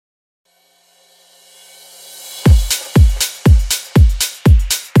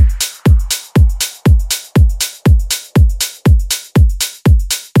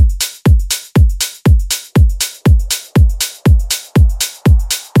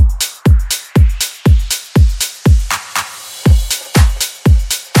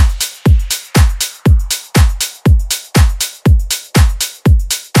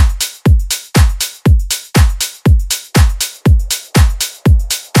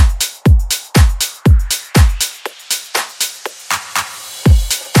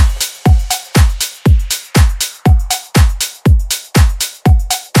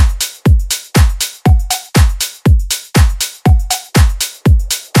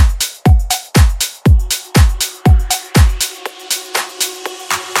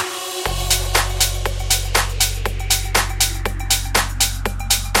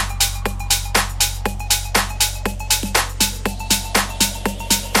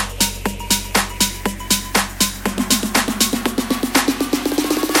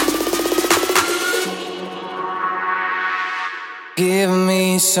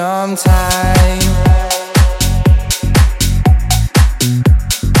some time.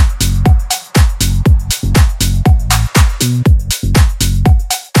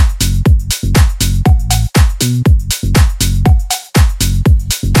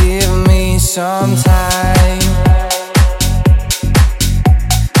 Give me some time.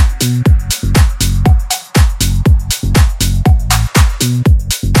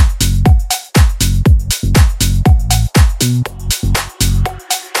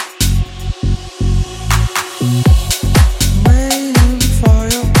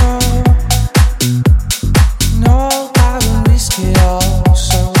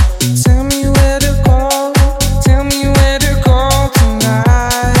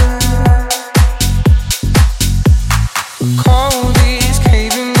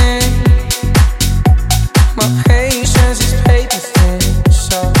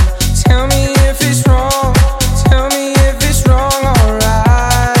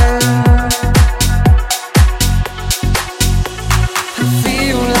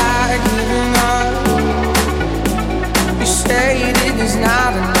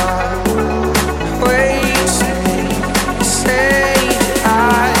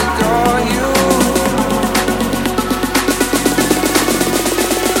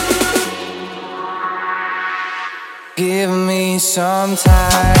 Give me some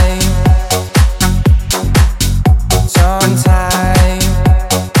time. Some time.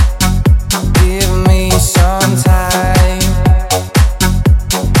 Give me some time.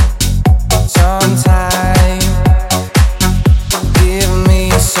 Some time. Give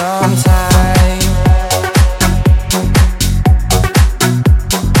me some time.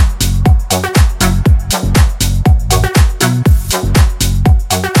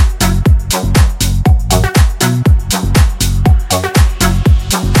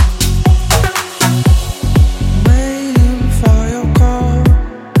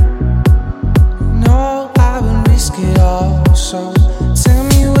 So tell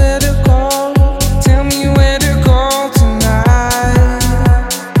me where to go, tell me where to go tonight.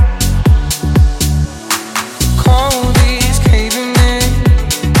 Cold is caving in,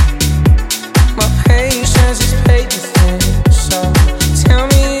 my patience is paper thin. So tell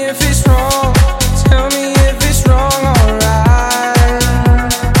me if it's wrong, tell me if it's wrong, alright.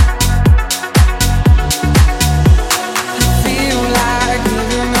 I feel like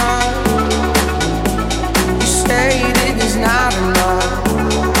giving up. You say it's not enough.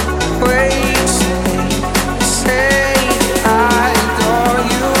 Wait, say I adore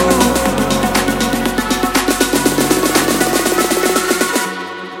you.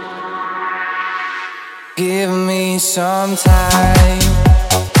 Give me some time.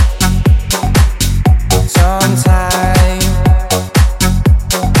 Some time.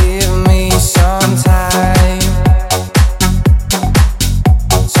 Give me some time.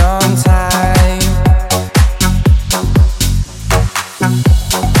 Some time.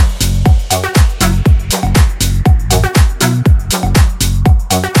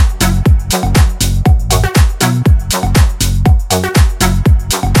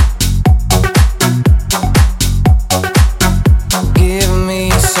 Give me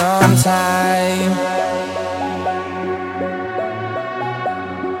some time.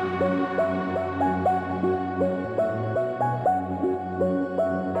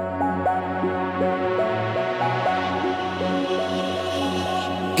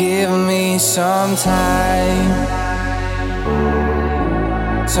 Give me some time.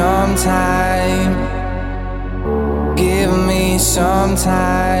 Some time. Give me some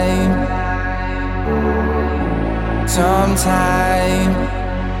time. Some time.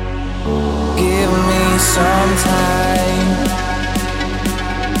 Give me some time.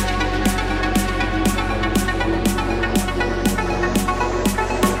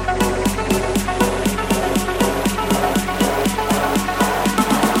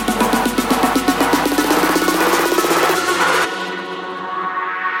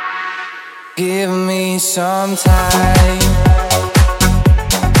 Give me some time.